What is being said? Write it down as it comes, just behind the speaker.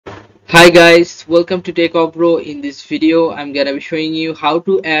Hi guys, welcome to Techavro. In this video, I'm gonna be showing you how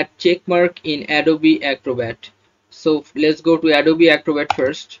to add checkmark in Adobe Acrobat. So let's go to Adobe Acrobat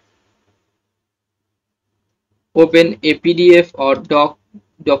first. Open a PDF or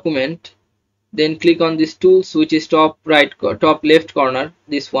document. Then click on this tools, which is top left corner.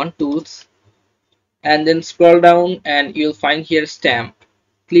 This one, tools, and then scroll down, and you'll find here stamp.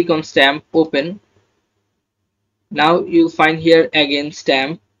 Click on stamp. Open. Now you'll find here again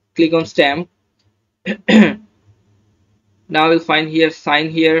stamp. Click on stamp. Now you'll find here sign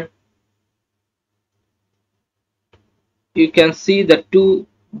here. You can see the two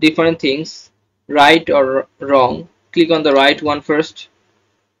different things, right or wrong. Click on the right one first,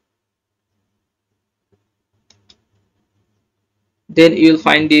 then you'll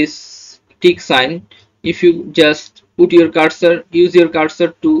find this tick sign. If you just use your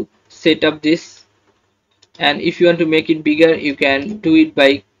cursor to set up this, and if you want to make it bigger, you can do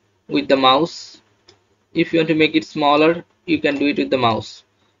it with the mouse. If you want to make it smaller, you can do it with the mouse.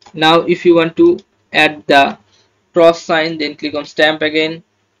 Now if you want to add the cross sign, then click on stamp again,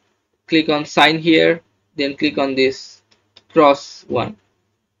 click on sign here, then click on this cross one.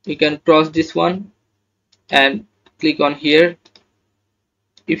 You can cross this one and click on here.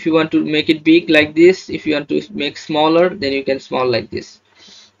 If you want to make it big like this, if you want to make smaller, then you can small like this.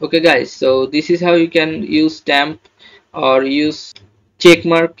 Okay guys, so this is how you can use stamp or use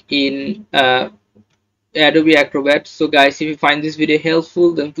checkmark in Adobe Acrobat. So guys, if you find this video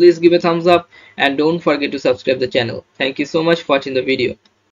helpful, then please give a thumbs up and don't forget to subscribe the channel. Thank you so much for watching the video.